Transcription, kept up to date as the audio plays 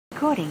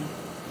recording.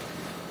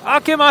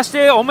 明けまし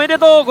ておめで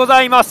とうご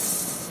ざいま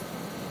す。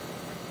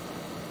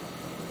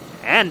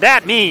And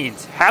that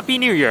means Happy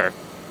New Year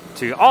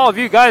to all of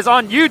you guys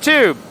on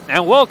YouTube.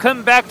 And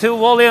welcome back to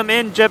William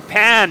in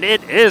Japan.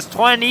 It is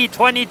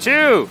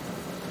 2022.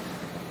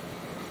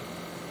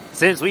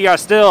 Since we are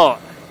still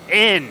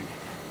in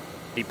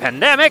the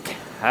pandemic,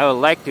 I would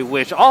like to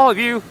wish all of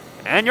you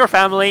and your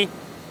family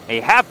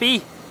a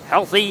happy,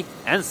 healthy,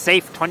 and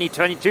safe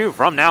 2022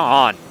 from now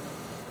on.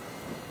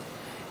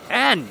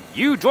 And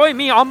you join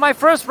me on my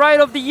first ride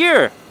of the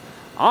year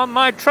on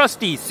my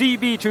trusty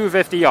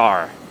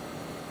CB250R.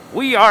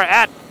 We are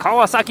at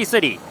Kawasaki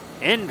City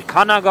in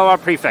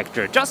Kanagawa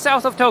Prefecture, just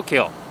south of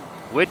Tokyo,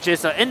 which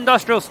is an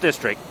industrial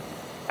district.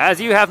 As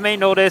you have may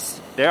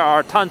noticed, there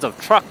are tons of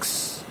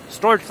trucks,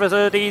 storage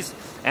facilities,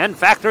 and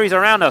factories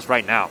around us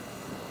right now.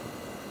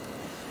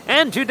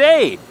 And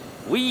today,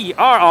 we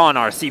are on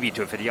our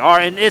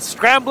CB250R in its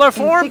scrambler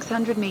form. In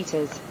 600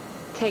 meters,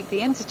 take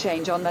the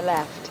interchange on the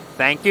left.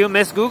 Thank you,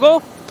 Miss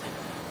Google.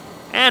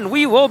 And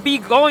we will be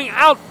going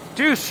out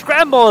to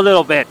scramble a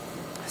little bit.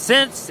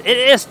 Since it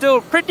is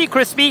still pretty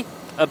crispy,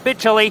 a bit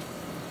chilly,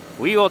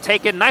 we will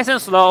take it nice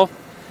and slow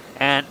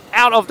and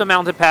out of the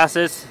mountain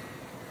passes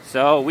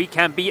so we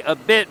can be a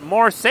bit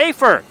more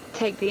safer.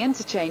 Take the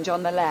interchange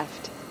on the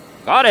left.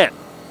 Got it.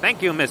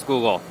 Thank you, Miss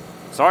Google.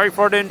 Sorry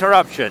for the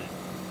interruption.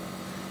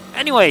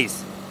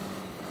 Anyways,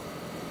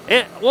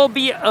 it will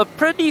be a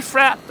pretty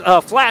flat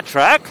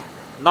track,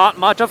 not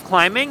much of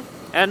climbing,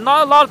 and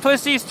not a lot of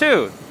twisties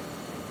too.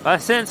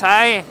 But since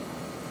I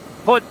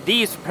put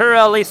these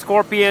Pirelli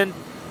Scorpion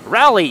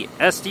Rally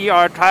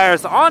STR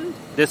tires on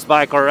this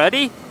bike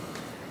already,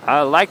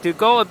 I like to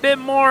go a bit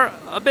more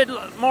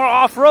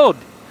off-road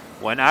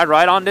when I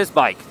ride on this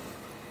bike.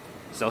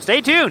 So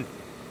stay tuned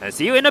and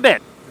see you in a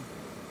bit.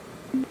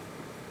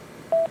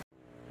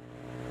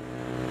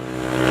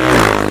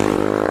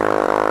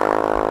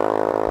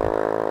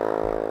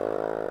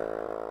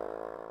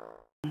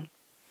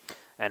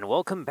 And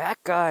welcome back,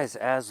 guys,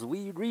 as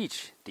we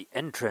reach the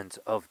entrance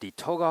of the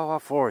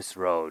Tokawa Forest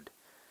Road.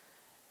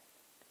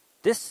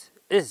 This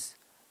is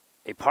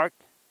a park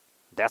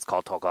that's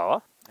called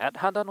Tokawa at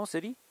Hadano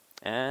City,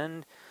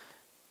 and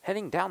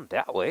heading down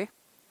that way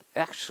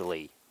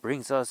actually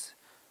brings us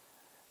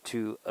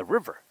to a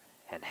river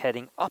and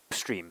heading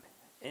upstream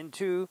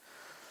into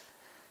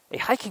a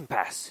hiking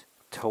pass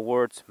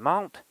towards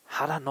Mount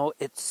Hadano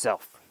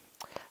itself.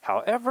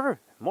 However,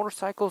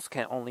 motorcycles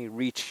can only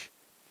reach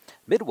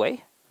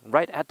midway,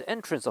 right at the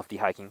entrance of the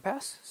hiking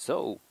pass,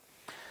 so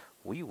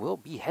we will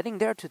be heading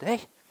there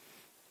today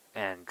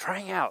and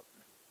trying out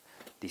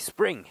the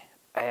spring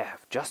I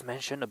have just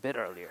mentioned a bit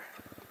earlier.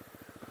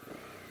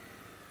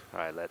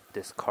 Alright, let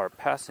this car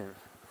pass in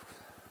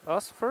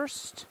us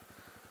first.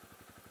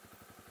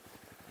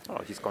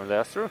 Oh, he's going to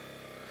let us through.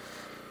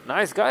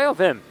 Nice guy of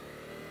him.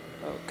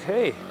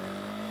 Okay.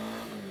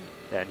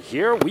 And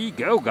here we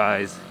go,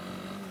 guys.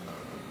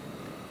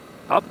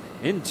 Up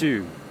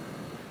into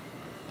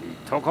the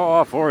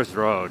Tokawa Forest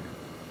Road.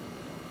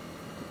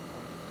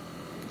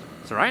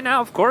 So right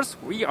now, of course,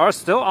 we are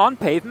still on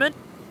pavement.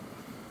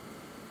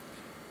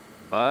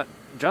 But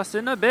just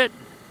in a bit,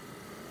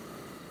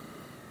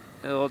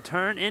 it'll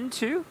turn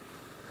into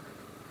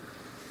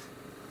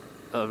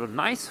a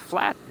nice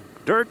flat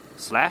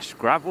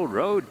dirt/gravel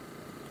road,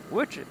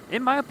 which,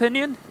 in my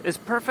opinion, is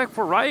perfect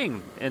for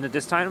riding in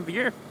this time of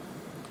year.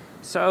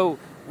 So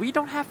we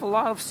don't have a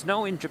lot of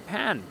snow in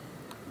Japan,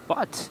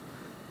 but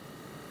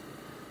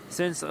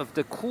since of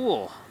the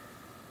cool,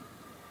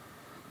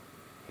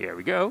 here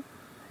we go.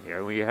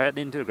 Here we head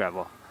into the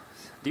gravel.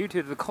 Due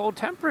to the cold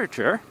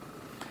temperature,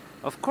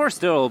 of course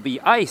there will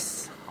be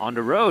ice on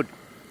the road,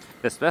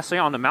 especially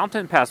on the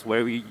mountain pass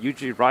where we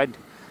usually ride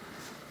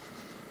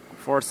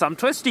for some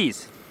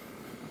twisties.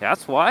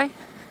 That's why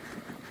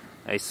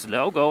a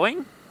slow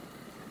going,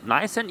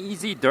 nice and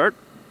easy dirt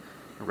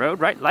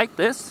road right like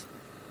this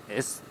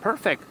is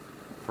perfect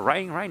for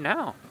riding right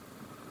now,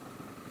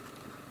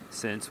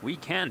 since we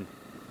can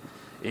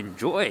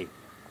enjoy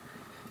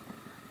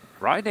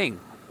riding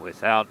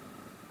without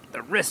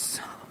the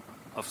risk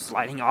of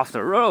sliding off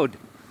the road.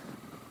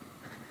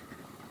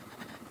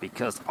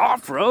 Because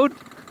off-road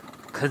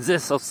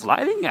consists of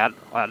sliding as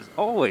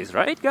always,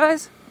 right,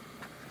 guys?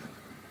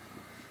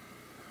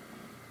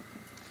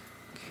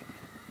 Okay.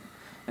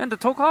 And the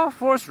Tokawa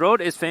Forest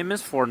Road is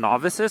famous for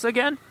novices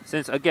again,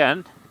 since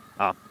again,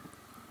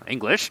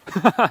 English.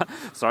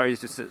 Sorry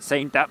to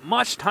saying that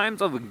much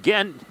times of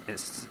again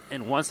is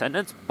in one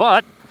sentence,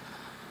 but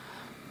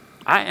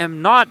I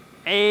am not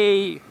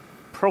a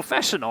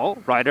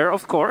professional rider,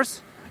 of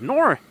course,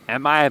 nor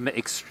am I an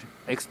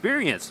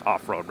experienced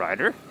off-road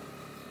rider.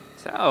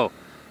 So,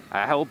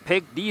 I will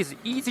pick these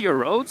easier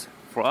roads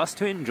for us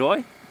to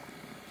enjoy.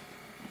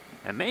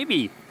 And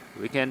maybe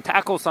we can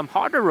tackle some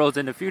harder roads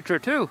in the future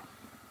too.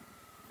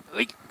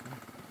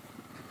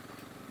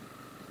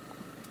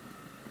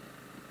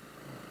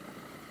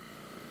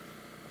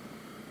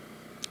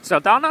 So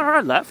down on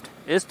our left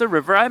is the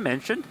river I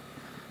mentioned.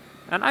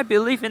 And I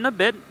believe in a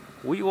bit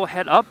we will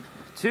head up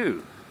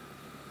to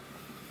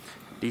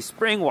the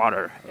spring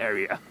water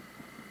area,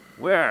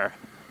 where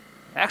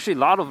actually a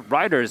lot of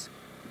riders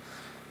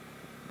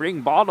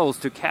bring bottles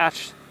to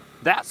catch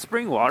that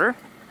spring water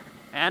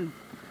and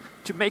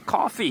to make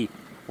coffee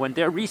when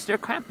they reach their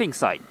camping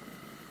site.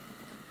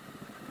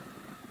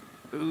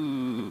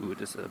 Ooh,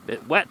 this is a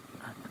bit wet.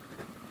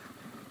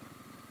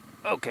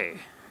 Okay.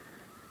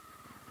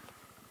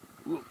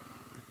 Ooh.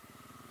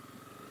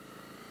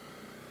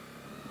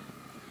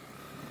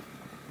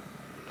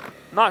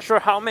 Not sure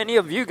how many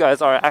of you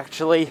guys are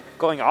actually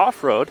going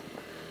off-road,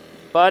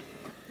 but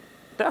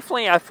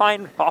definitely I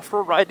find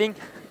off-road riding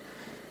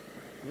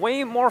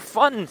way more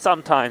fun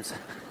sometimes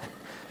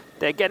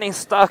than getting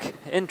stuck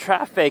in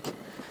traffic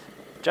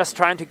just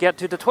trying to get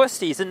to the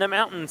twisties in the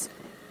mountains.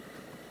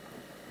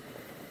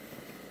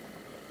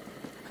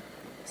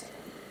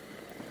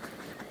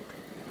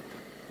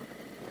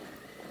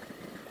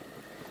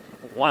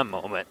 One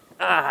moment.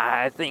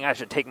 I think I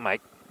should take my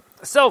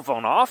cell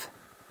phone off.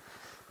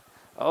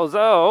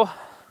 Although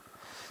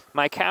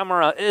my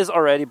camera is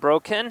already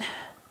broken,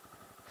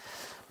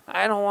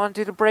 I don't want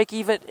it to break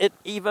it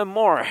even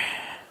more.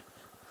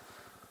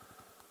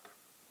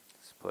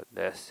 Let's put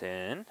this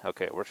in.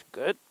 Okay, we're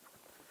good.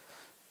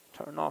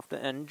 Turn off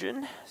the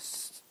engine.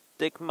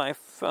 Stick my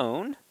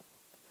phone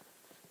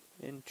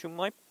into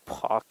my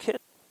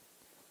pocket.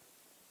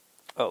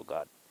 Oh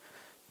God.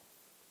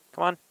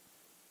 Come on.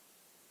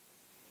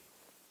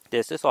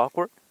 This is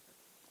awkward.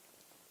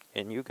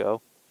 In you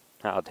go.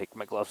 I'll take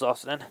my gloves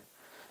off then.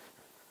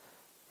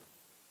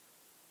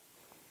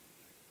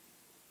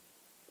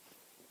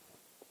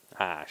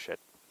 Ah, shit.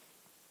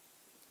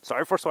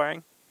 Sorry for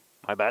swearing.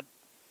 My bad.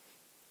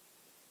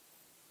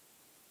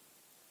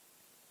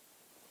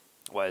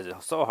 Why is it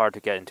so hard to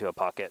get into a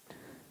pocket?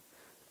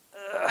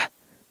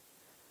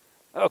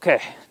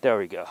 Okay, there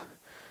we go.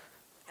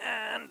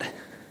 And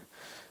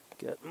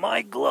get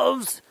my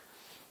gloves.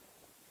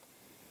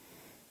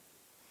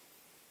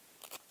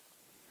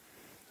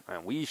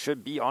 And we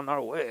should be on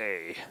our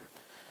way.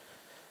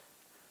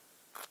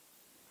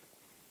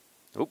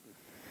 Oop.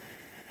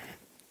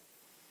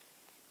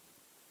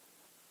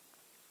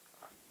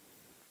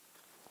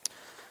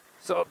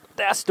 So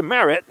that's the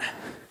merit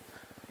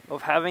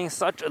of having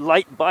such a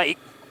light bike,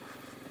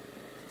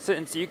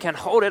 since you can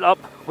hold it up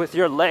with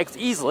your legs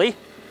easily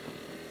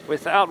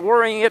without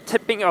worrying it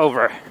tipping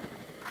over.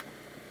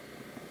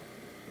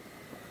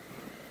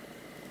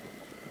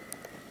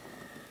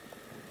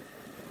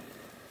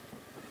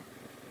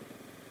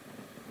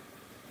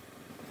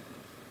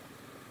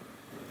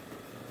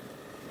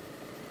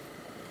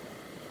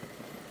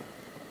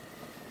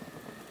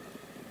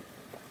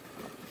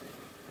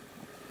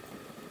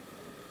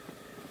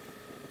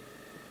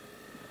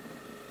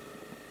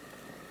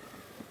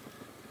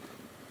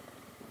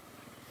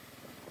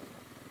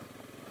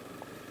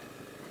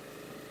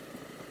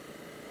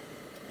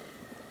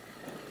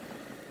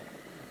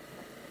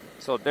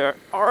 So there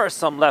are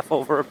some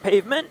leftover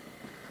pavement,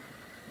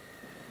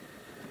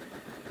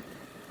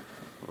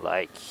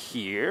 like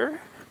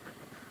here.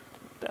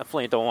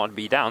 Definitely don't want to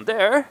be down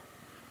there.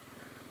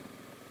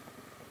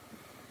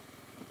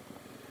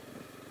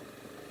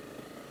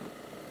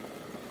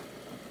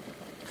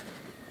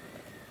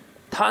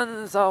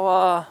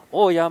 Tanzawa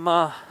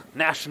Oyama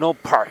National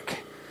Park.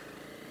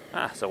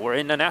 So we're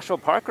in the national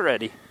park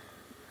already.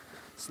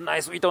 It's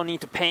nice we don't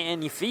need to pay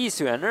any fees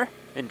to enter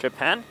in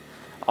Japan.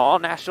 All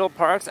national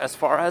parks, as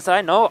far as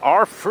I know,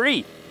 are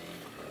free.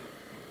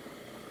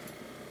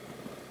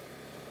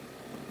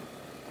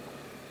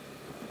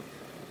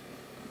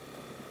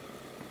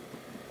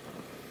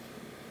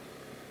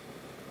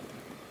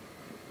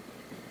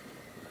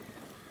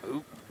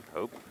 Oop,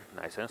 oop,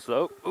 nice and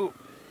slow. Oop,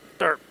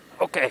 derp,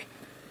 okay.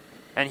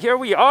 And here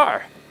we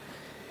are,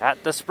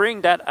 at the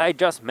spring that I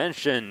just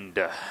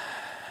mentioned.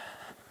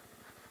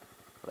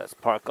 Let's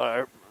park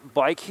our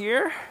bike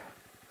here.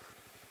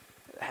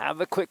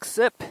 Have a quick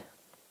sip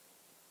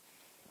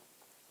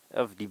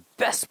of the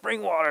best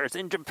spring waters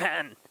in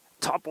Japan,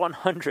 top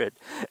 100,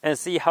 and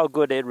see how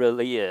good it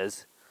really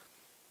is.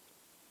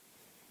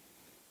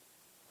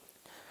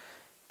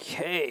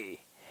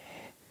 Okay.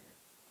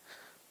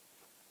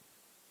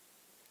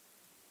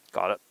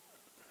 Got it.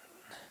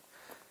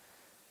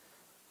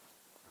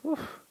 Whew.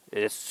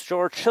 It's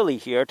sure chilly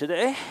here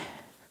today.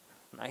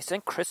 Nice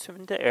and crisp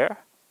in the air.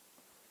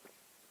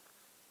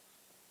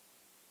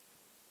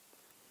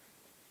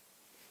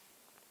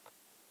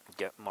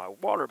 Get my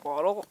water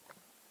bottle.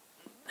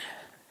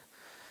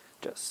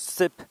 Just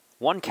sip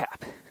one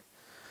cap,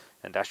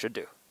 and that should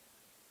do.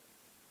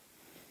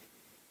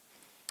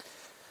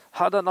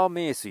 Hada no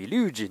meisui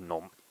ryujin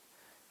no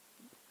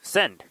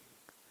send.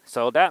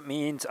 So that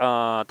means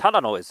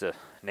Tadano is the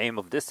name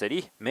of this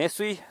city.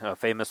 Meisui,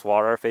 famous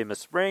water, famous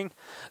spring.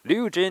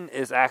 Ryujin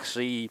is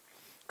actually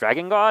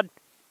dragon god,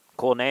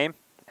 cool name,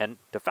 and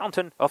the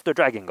fountain of the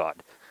dragon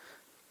god.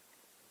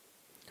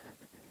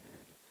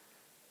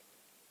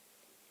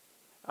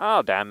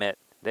 Oh, damn it.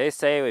 They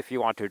say if you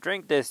want to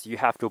drink this, you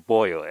have to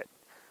boil it.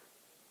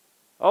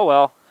 Oh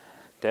well.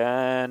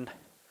 Then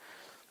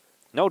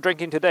no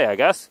drinking today, I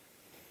guess.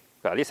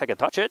 But at least I can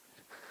touch it.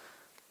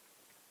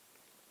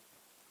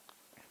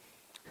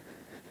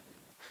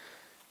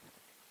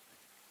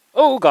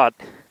 Oh god,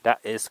 that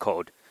is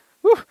cold.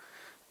 Whew.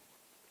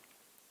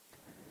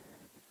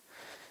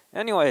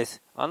 Anyways,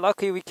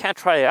 unlucky we can't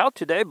try it out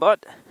today,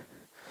 but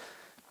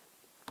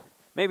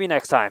maybe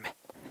next time.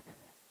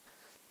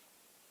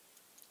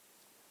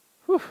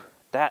 Whew.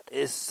 That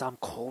is some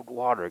cold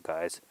water,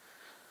 guys.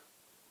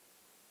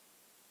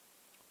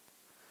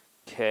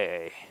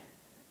 Okay.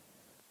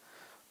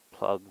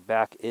 Plug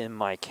back in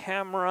my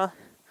camera.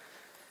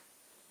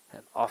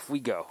 And off we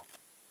go.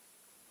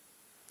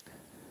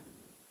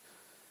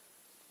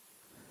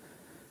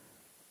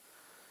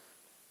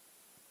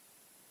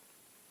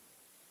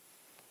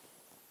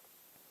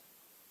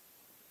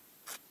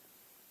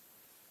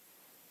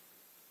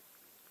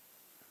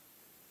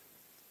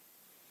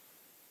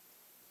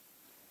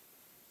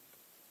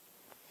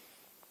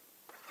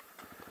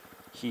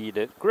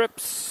 Heated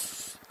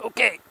grips.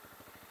 Okay.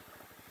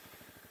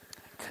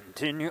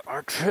 Continue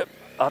our trip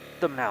up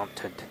the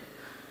mountain.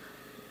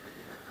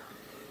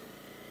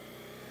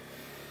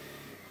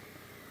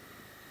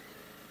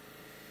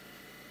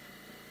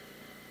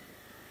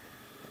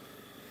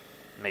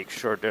 Make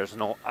sure there's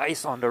no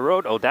ice on the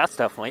road. Oh, that's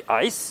definitely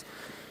ice.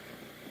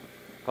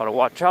 Gotta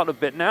watch out a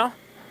bit now.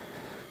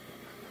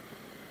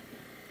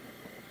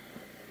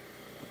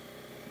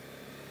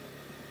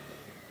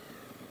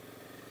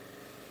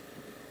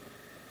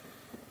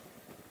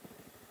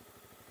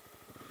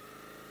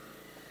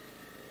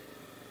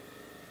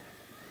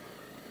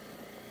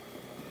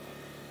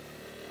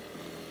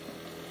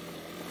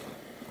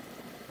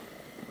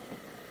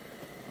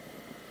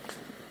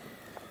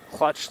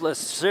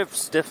 Clutchless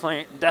shifts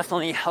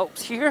definitely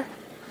helps here.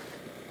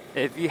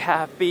 If you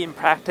have been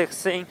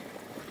practicing,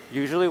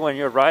 usually when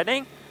you're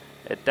riding,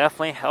 it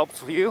definitely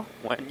helps you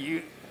when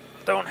you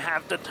don't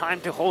have the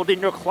time to hold in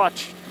your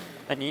clutch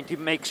and need to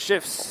make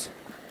shifts.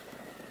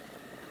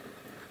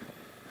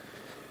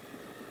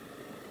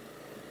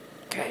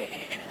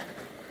 Okay.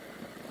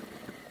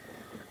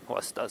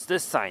 What does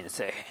this sign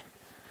say?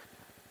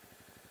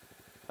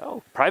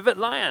 Oh, private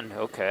land.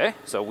 Okay,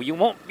 so we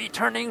won't be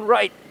turning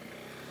right.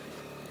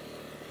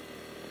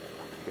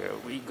 Here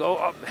we go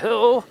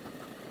uphill.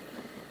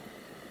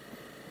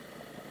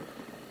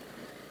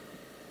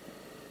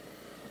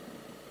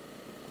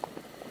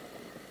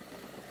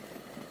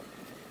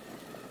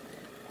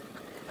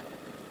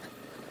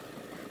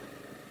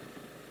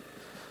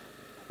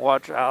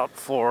 Watch out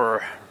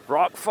for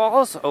rock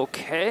falls.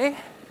 Okay.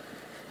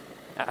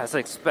 As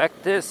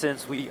expected,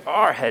 since we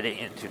are heading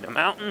into the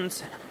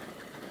mountains.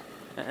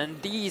 And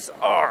these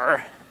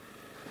are...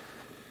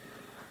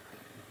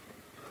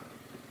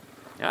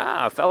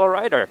 fellow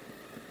rider.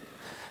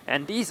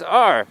 And these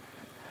are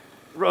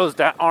roads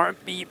that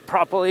aren't being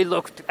properly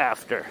looked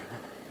after.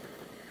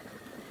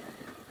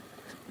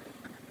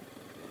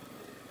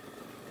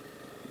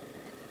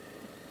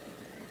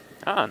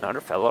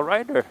 Another fellow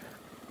rider.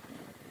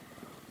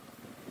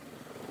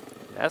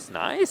 That's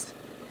nice.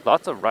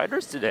 Lots of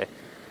riders today.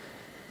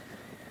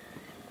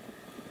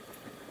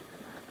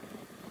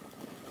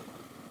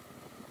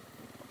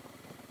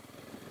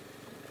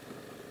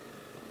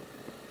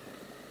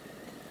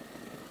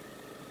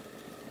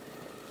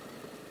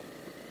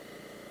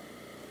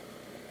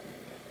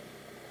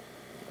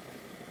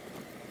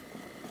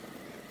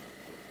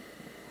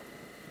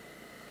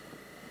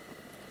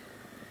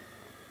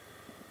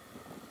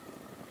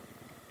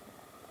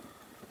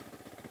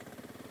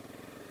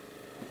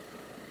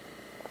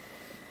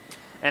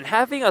 And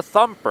having a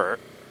thumper,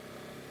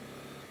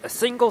 a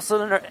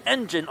single-cylinder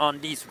engine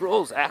on these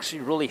roads actually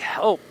really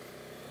help.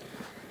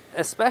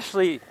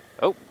 Especially,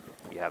 oh,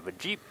 we have a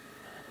Jeep.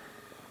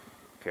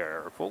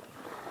 Careful.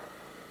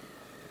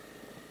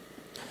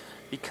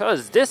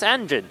 Because this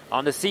engine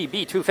on the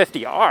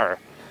CB250R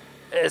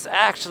is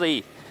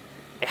actually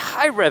a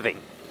high-revving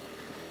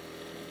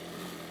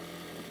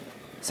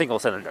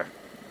single-cylinder.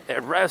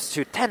 It revs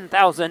to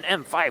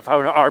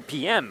 10,500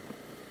 RPM.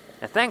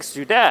 And thanks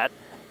to that,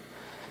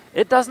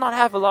 it does not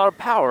have a lot of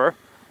power,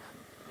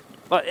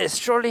 but it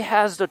surely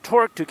has the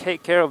torque to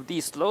take care of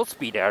these low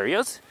speed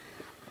areas.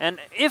 And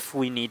if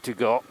we need to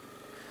go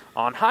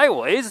on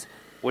highways,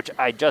 which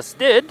I just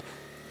did,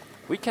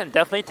 we can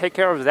definitely take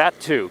care of that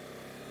too.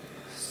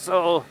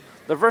 So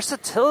the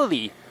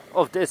versatility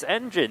of this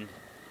engine,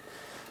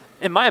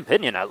 in my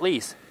opinion at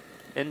least,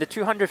 in the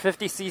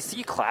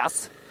 250cc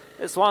class,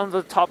 is one of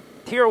the top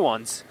tier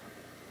ones.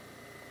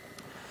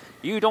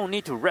 You don't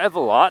need to rev a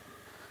lot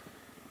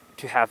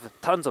to have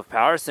tons of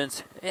power,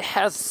 since it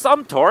has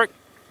some torque.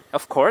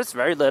 Of course,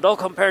 very little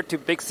compared to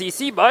big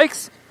CC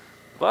bikes,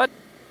 but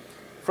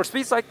for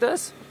speeds like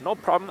this, no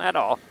problem at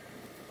all.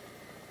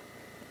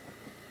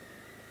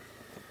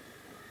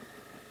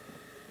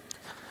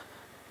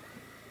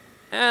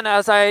 And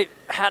as I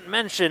had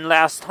mentioned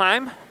last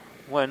time,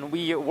 when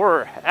we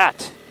were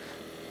at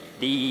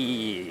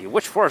the...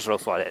 which forest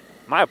road was it?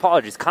 My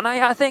apologies,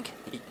 Kanaya, I think?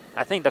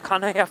 I think the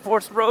Kanaya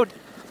Forest Road.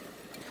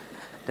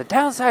 The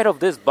downside of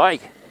this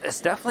bike is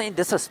definitely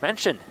the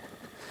suspension.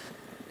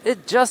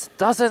 It just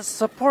doesn't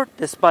support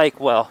this bike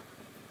well.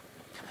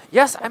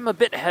 Yes, I'm a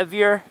bit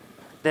heavier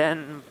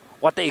than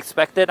what they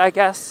expected, I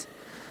guess.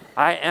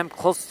 I am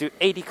close to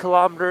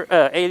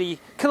 80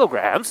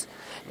 kilograms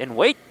in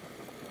weight,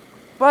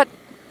 but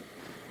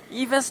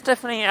even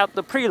stiffening out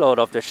the preload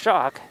of the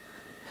shock,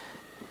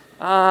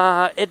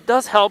 it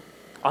does help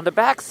on the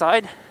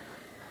backside,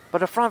 but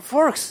the front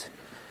forks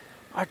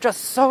are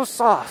just so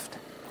soft.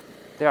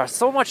 They are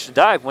so much to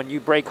dive when you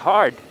brake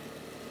hard.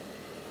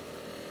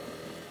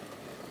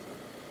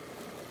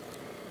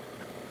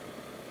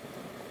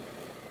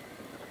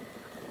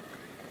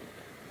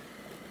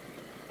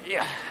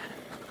 Yeah.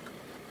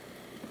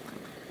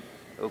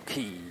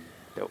 Okay.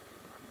 Nope.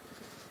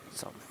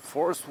 Some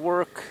force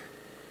work.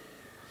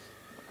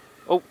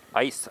 Oh,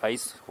 ice,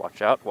 ice.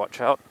 Watch out, watch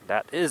out.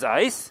 That is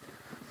ice.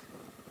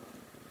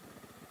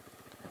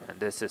 And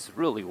this is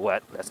really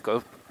wet. Let's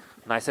go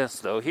nice and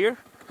slow here.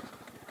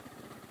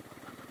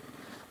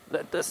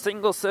 Let the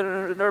single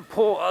cylinder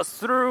pull us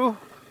through.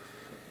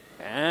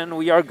 And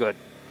we are good.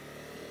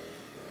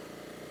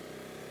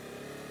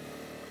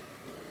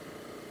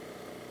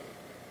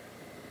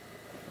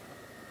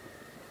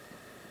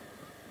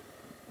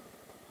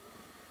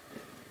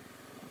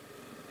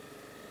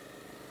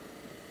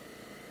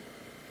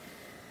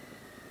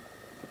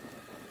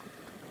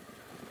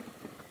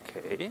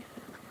 Okay.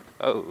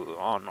 Oh,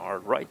 on our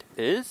right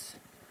is...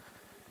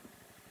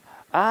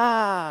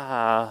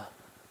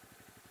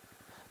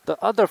 the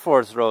other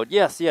forest road.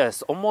 Yes,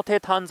 yes. Omote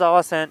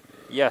Tanzawa-sen.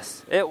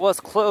 Yes, it was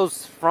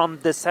closed from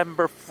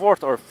December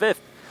 4th or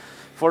 5th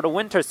for the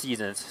winter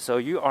seasons. So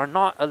you are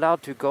not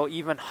allowed to go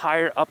even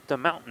higher up the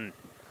mountain.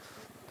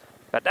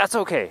 But that's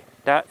okay.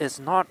 That is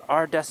not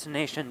our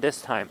destination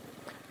this time.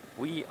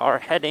 We are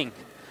heading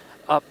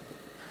up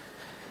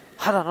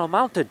Harano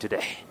Mountain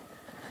today.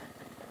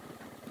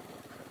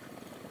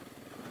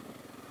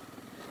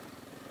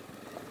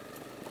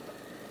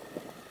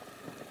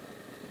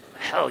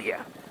 Hell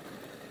yeah.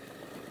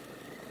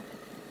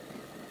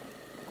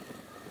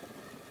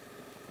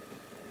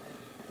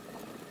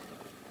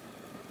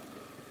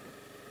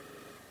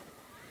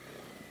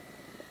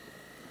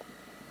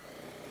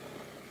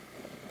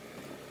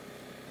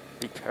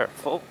 Be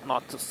careful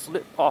not to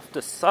slip off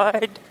the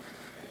side.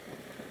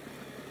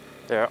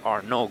 There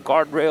are no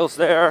guardrails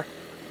there.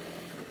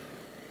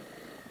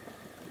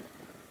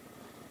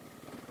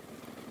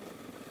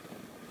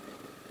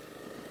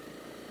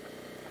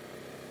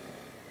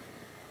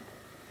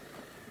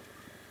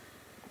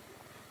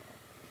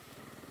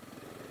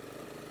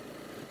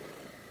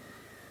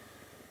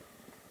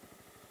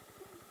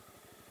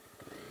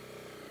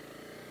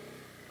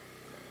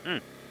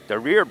 The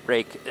rear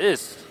brake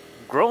is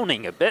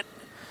groaning a bit.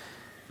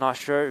 Not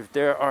sure if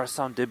there are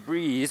some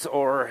debris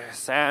or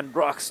sand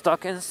rock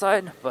stuck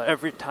inside, but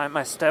every time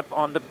I step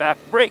on the back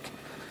brake,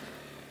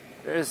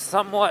 there's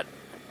some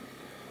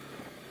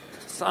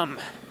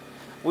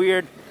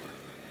weird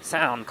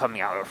sound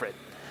coming out of it.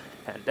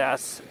 And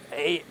that's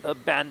a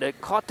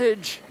abandoned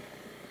cottage.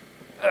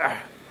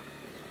 And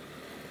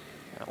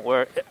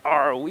where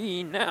are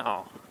we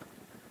now?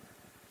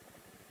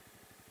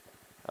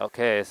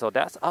 Okay, so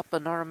that's up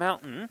another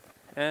mountain,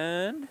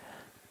 and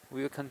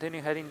we will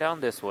continue heading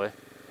down this way.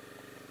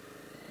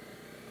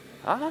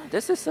 Ah,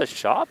 this is a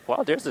shop?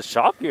 Wow, there's a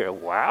shop here.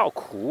 Wow,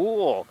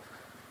 cool.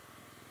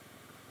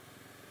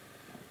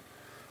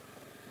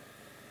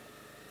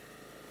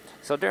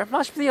 So there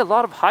must be a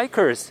lot of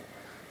hikers.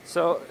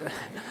 So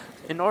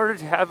in order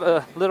to have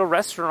a little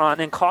restaurant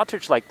and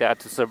cottage like that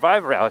to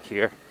survive out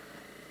here,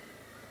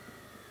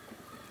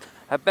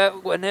 I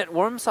bet when it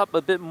warms up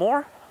a bit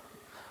more,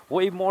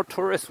 way more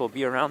tourists will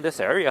be around this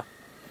area.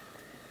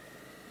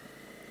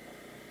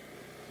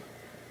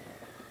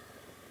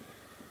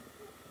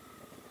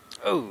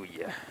 Oh,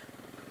 yeah.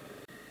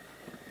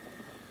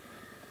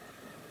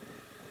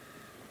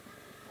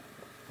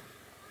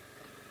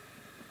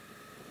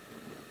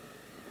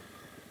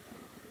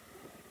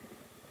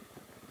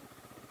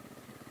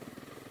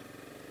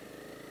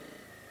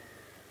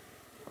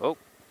 Oh,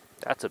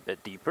 that's a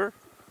bit deeper.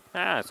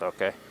 Ah, it's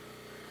okay.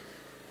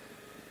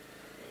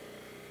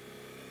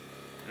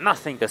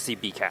 Nothing the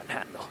CB can't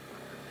handle.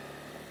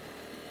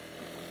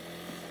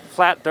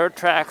 Flat dirt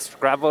tracks,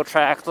 gravel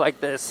tracks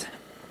like this,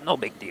 no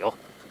big deal.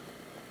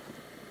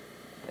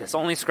 It's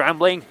only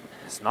scrambling,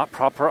 it's not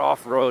proper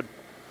off-road.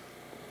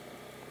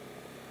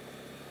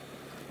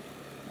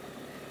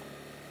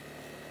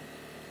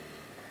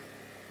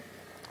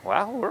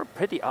 Wow, we're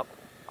pretty up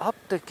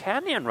the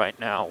canyon right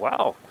now,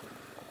 wow.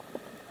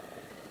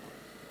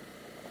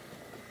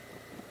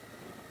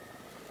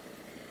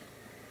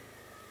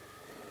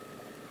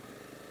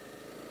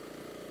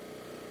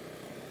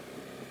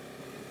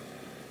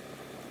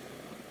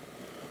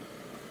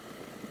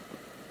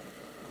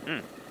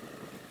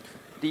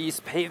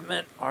 These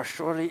pavements are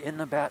surely in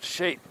a bad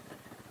shape.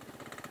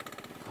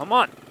 Come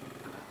on.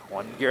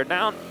 One gear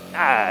down.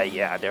 Ah,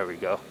 yeah, there we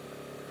go.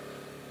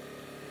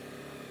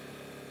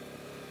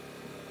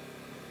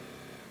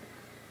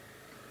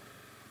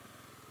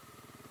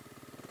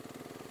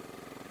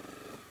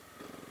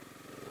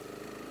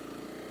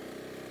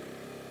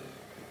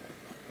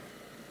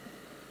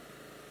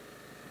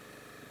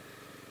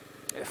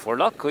 If we're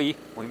lucky,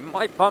 we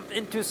might bump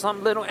into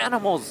some little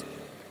animals.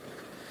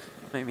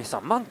 Maybe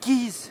some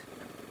monkeys.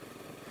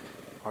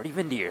 Or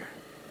even deer.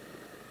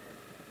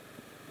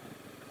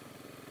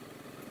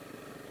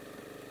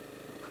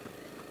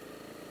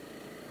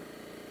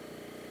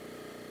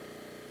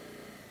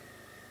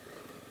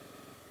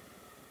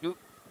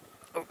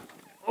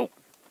 Oh,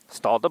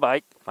 stalled the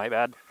bike. My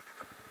bad.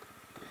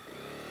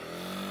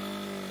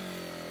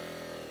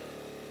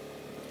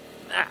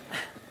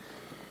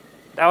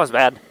 That was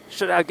bad.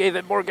 Should have gave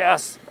it more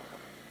gas.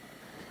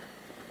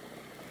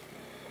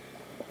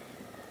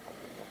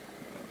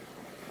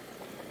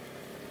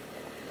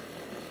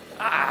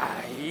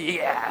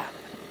 Yeah.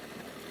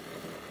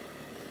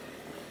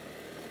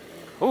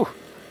 Ooh.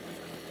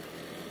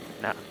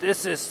 Now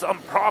this is some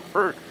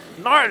proper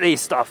gnarly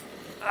stuff.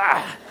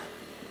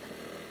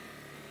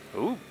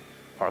 Ooh,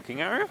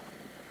 parking area?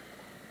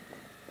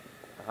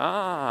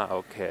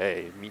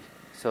 Okay.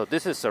 So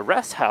this is a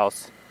rest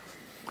house.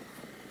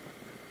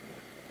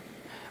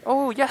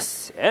 Oh,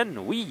 yes,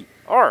 and we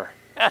are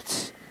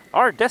at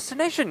our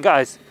destination,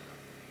 guys.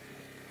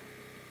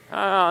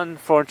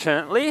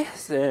 Unfortunately,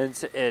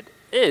 since it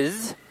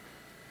is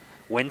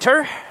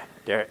winter,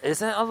 there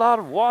isn't a lot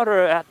of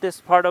water at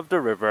this part of the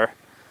river.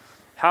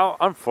 How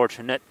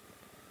unfortunate.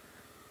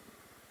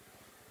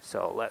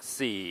 So let's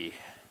see.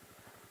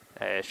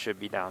 It should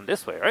be down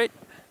this way, right?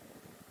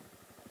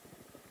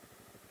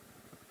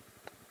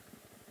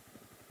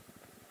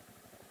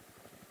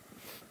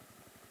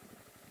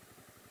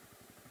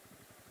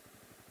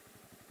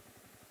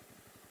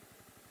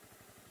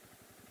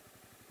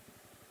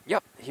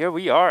 Yep, here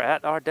we are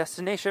at our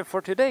destination for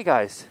today,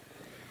 guys.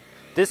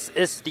 This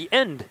is the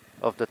end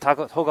of the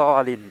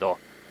Tokawa Rindo,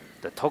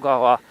 the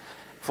Tokawa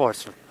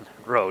Forest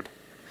Road.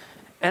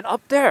 And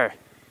up there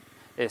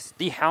is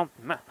the Hound.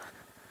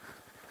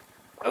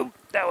 Oh,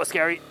 that was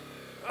scary.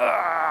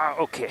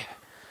 Okay,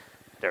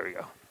 there we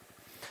go.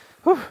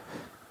 Whew.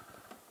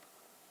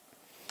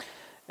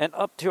 And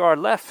up to our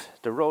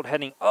left, the road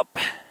heading up,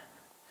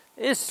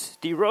 is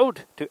the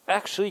road to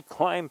actually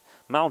climb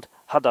Mount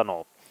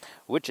Hadano,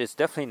 which is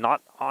definitely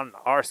not on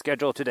our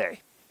schedule today.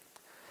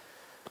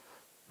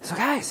 So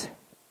guys,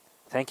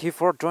 thank you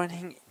for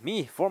joining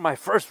me for my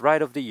first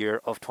ride of the year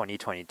of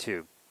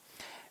 2022.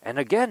 And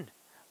again,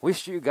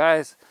 wish you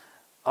guys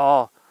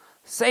all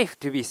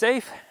to be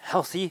safe,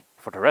 healthy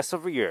for the rest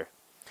of the year.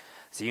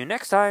 See you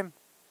next time.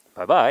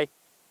 Bye-bye.